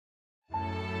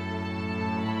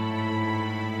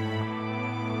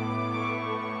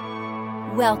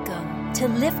Welcome to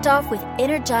Lift Off with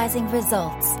Energizing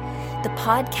Results, the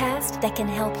podcast that can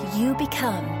help you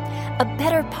become a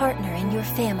better partner in your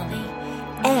family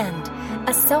and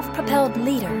a self-propelled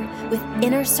leader with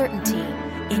inner certainty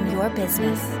in your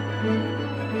business.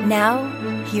 Now,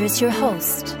 here's your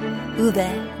host,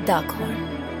 Uwe Daghorn.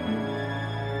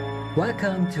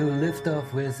 Welcome to Lift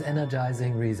Off with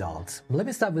Energizing Results. Let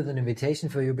me start with an invitation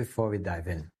for you before we dive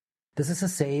in. This is a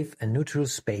safe and neutral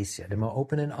space here. The more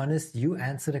open and honest you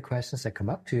answer the questions that come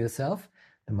up to yourself,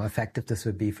 the more effective this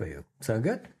will be for you. So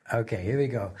good? Okay, here we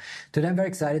go. Today I'm very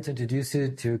excited to introduce you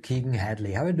to Keegan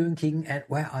Hadley. How are you doing, Keegan? And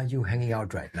where are you hanging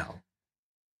out right now?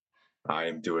 I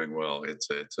am doing well. It's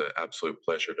an absolute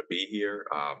pleasure to be here.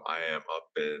 I am up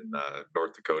in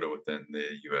North Dakota within the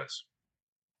U.S.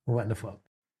 Wonderful.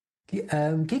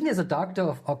 Keegan is a doctor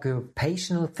of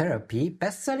occupational therapy,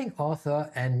 best-selling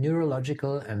author, and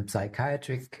neurological and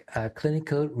psychiatric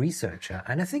clinical researcher.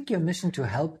 And I think your mission to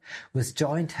help with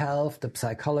joint health, the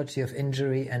psychology of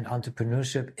injury, and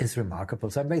entrepreneurship is remarkable.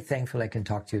 So I'm very thankful I can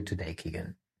talk to you today,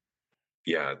 Keegan.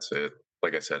 Yeah,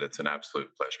 like I said, it's an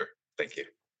absolute pleasure. Thank you.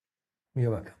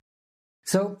 You're welcome.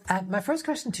 So my first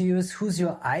question to you is, who's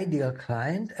your ideal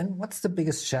client and what's the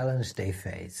biggest challenge they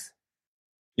face?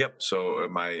 Yep. So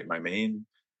my main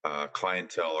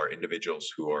clientele are individuals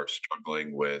who are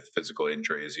struggling with physical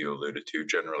injury, as you alluded to.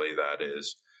 Generally, that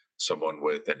is someone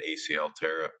with an ACL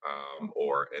tear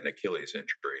or an Achilles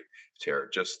injury tear,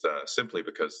 just simply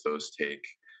because those take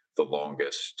the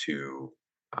longest to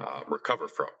recover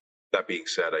from. That being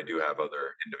said, I do have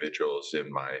other individuals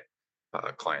in my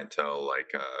clientele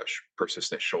like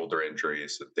persistent shoulder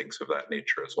injuries and things of that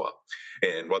nature as well.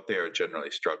 And what they are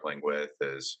generally struggling with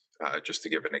is, just to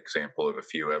give an example of a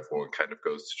few, everyone kind of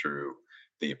goes through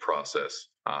the process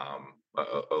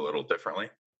a little differently.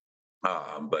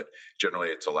 But generally,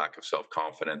 it's a lack of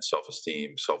self-confidence,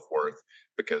 self-esteem, self-worth,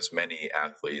 because many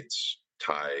athletes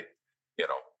tie,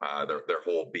 their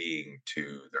whole being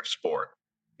to their sport.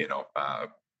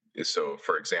 So,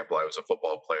 for example, I was a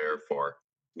football player for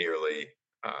nearly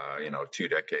 2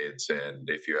 decades, and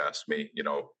if you ask me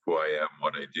who I am,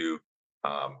 what I do,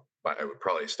 I would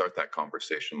probably start that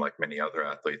conversation like many other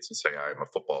athletes and say I'm a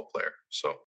football player.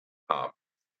 So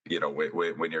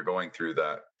when you're going through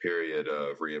that period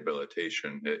of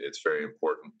rehabilitation, it's very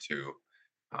important to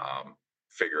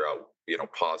figure out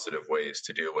positive ways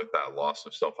to deal with that loss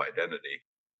of self-identity,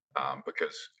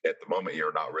 because at the moment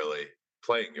you're not really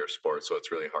playing your sport, so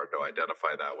it's really hard to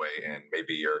identify that way. And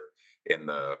maybe you're in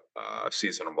the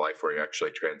season of life where you're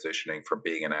actually transitioning from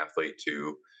being an athlete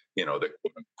to the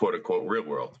quote unquote real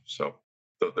world. So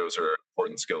those are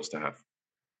important skills to have.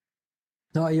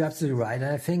 No, you're absolutely right.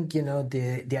 And I think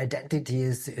the identity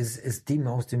is the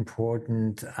most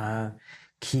important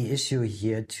key issue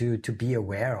here to be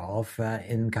aware of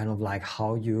in kind of like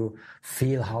how you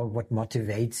feel, what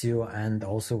motivates you, and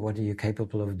also what are you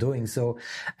capable of doing. So,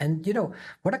 and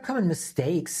what are common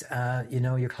mistakes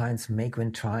your clients make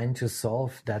when trying to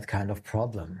solve that kind of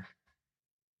problem?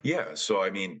 Yeah, so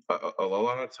I mean, a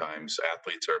lot of times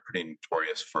athletes are pretty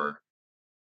notorious for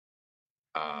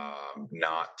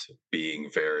not being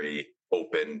very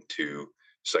open to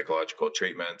psychological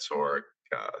treatments or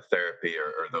therapy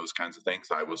or those kinds of things.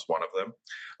 I was one of them,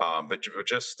 but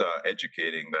just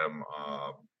educating them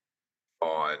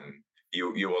on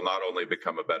you will not only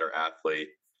become a better athlete,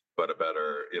 but a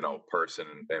better person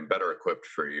and better equipped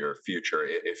for your future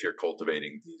if you're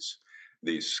cultivating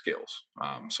these skills.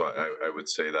 So I would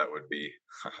say that would be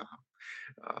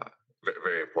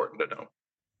very important to know.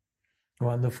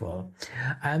 Wonderful.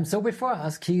 So before I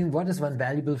ask Keegan, what is one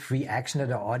valuable free action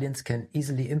that our audience can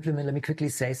easily implement? Let me quickly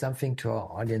say something to our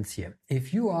audience here.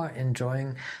 If you are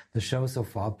enjoying the show so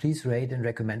far, please rate and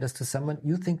recommend us to someone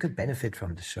you think could benefit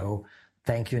from the show.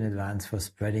 Thank you in advance for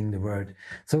spreading the word.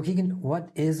 So Keegan, what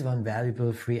is one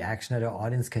valuable free action that our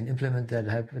audience can implement that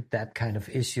help with that kind of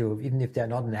issue, even if they're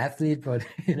not an athlete, but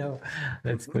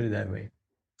let's put it that way.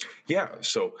 Yeah.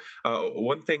 So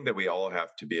one thing that we all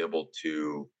have to be able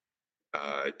to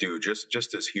do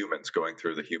just as humans going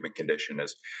through the human condition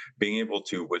is being able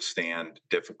to withstand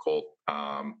difficult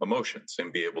emotions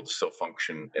and be able to still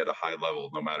function at a high level,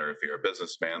 no matter if you're a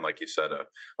businessman, like you said,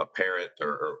 a parent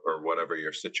or whatever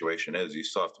your situation is. You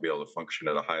still have to be able to function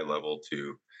at a high level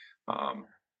to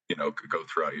go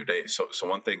throughout your day. So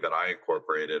one thing that I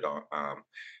incorporated on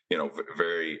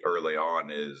very early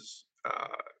on is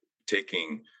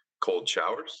taking cold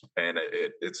showers, and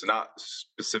it's not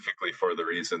specifically for the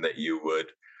reason that you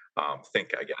would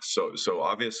think, I guess. So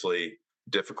obviously,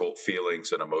 difficult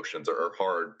feelings and emotions are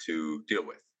hard to deal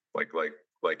with.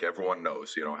 Like everyone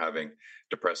knows, having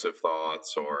depressive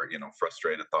thoughts or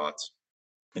frustrated thoughts.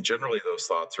 And generally those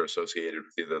thoughts are associated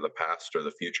with either the past or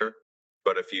the future.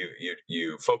 But if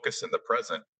you focus in the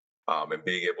present, and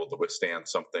being able to withstand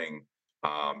something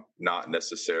not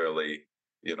necessarily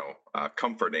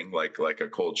comforting, like a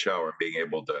cold shower, being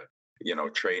able to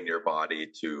train your body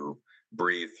to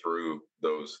breathe through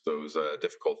those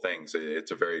difficult things,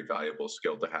 it's a very valuable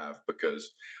skill to have, because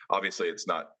obviously it's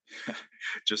not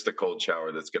just a cold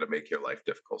shower that's going to make your life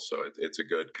difficult. So it's a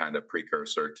good kind of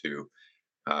precursor to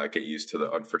get used to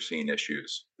the unforeseen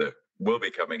issues that will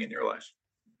be coming in your life.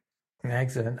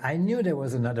 Excellent. I knew there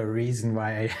was another reason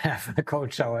why I have a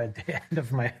cold shower at the end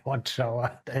of my hot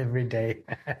shower every day.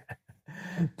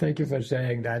 Thank you for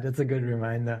sharing that. It's a good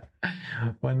reminder.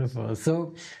 Wonderful.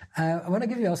 So I want to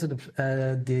give you also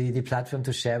the platform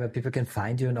to share where people can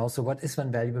find you, and also what is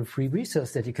one valuable free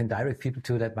resource that you can direct people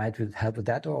to that might help with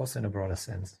that, or also in a broader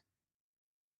sense.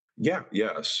 Yeah.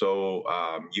 So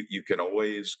you can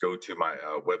always go to my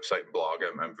website and blog.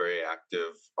 I'm very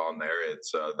active on there.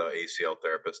 It's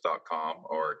theacltherapist.com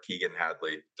or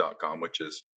keeganhadley.com, which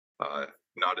is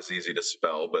not as easy to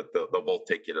spell, but they'll both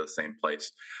take you to the same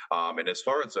place. And as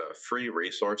far as a free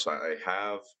resource, I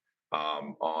have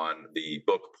on the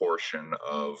book portion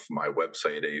of my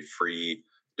website a free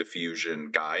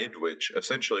diffusion guide, which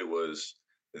essentially was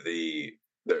the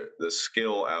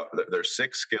skill out. There's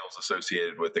 6 skills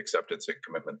associated with acceptance and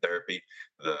commitment therapy.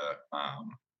 The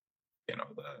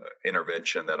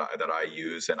intervention that I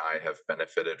use and I have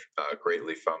benefited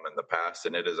greatly from in the past,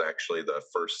 and it is actually the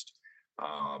first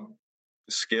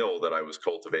skill that I was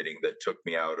cultivating that took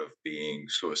me out of being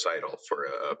suicidal for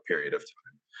a period of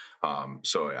time.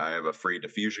 So I have a free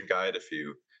diffusion guide. If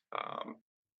you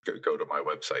go to my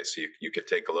website, so you can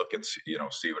take a look and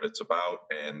see what it's about,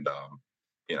 and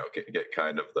get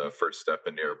kind of the first step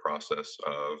into your process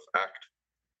of ACT.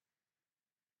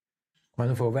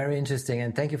 Wonderful. Very interesting.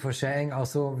 And thank you for sharing.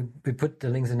 Also, we put the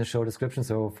links in the show description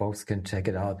so folks can check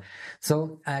it out.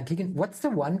 So, Keegan, what's the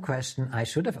one question I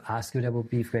should have asked you that would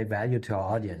be of great value to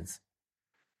our audience?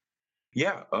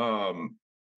 Yeah.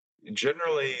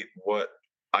 Generally, what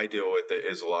I deal with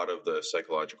is a lot of the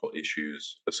psychological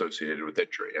issues associated with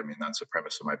injury. I mean, that's the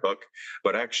premise of my book.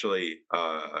 But actually,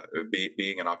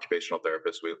 being an occupational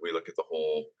therapist, we look at the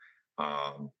whole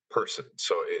person.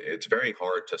 So it's very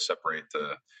hard to separate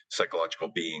the psychological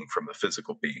being from the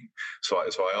physical being. So I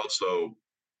also,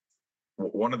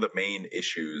 one of the main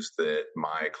issues that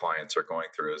my clients are going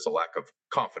through is a lack of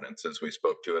confidence, as we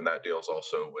spoke to, and that deals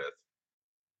also with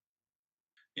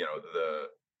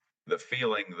the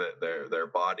feeling that their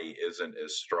body isn't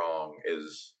as strong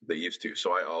as they used to.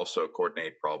 So I also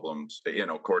coordinate programs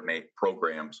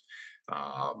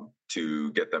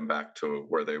to get them back to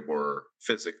where they were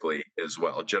physically as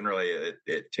well. Generally,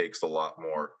 it takes a lot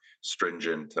more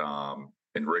stringent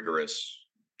and rigorous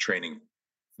training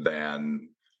than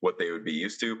what they would be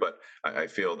used to. But I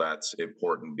feel that's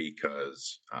important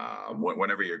because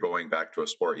whenever you're going back to a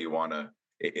sport,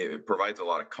 it provides a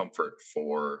lot of comfort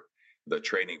for the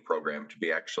training program to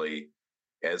be actually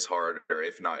as hard, or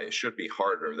if not, it should be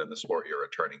harder than the sport you're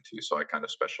returning to. So I kind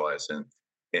of specialize in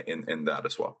that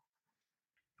as well.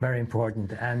 Very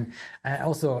important. And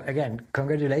also, again,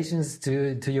 congratulations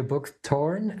to your book,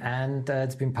 Torn, and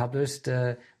it's been published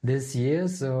this year.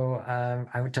 So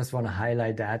I would just want to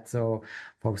highlight that, so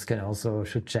folks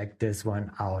should check this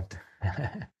one out.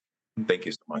 Thank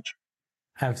you so much.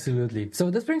 Absolutely.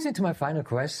 So this brings me to my final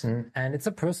question, and it's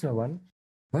a personal one.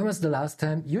 When was the last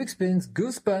time you experienced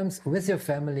goosebumps with your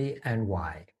family, and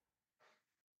why?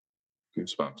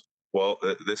 Goosebumps. Well,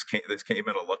 this came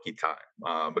at a lucky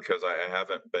time because I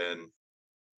haven't been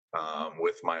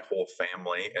with my whole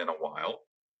family in a while.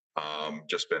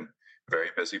 Just been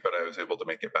very busy, but I was able to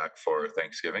make it back for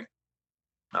Thanksgiving,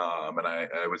 and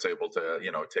I was able to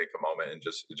take a moment and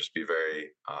just be very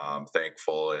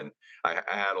thankful. And I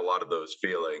had a lot of those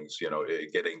feelings,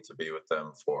 getting to be with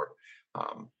them for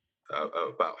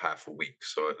about half a week.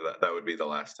 So that would be the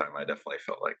last time I definitely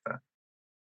felt like that.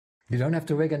 You don't have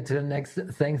to wait until next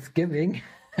Thanksgiving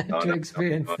to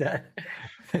experience that.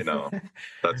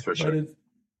 That's for sure. It's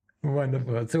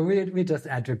wonderful. So we just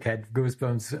advocate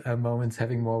goosebumps moments,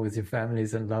 having more with your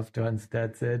families and loved ones.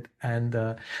 That's it. And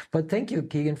but thank you,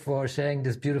 Keegan, for sharing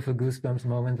this beautiful goosebumps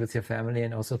moment with your family,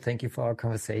 and also thank you for our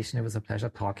conversation. It was a pleasure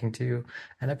talking to you,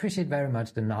 and I appreciate very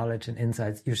much the knowledge and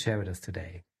insights you share with us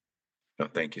today. No,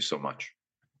 thank you so much.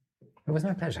 It was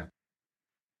my pleasure.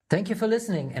 Thank you for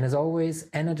listening, and as always,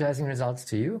 energizing results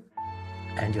to you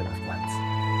and your loved ones.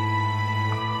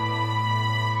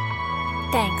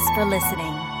 Thanks for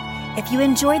listening. If you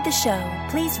enjoyed the show,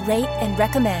 please rate and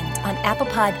recommend on Apple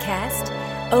Podcast,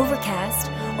 Overcast,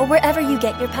 or wherever you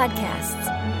get your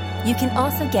podcasts. You can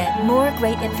also get more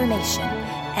great information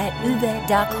at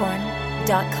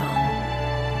uvedackhorn.com.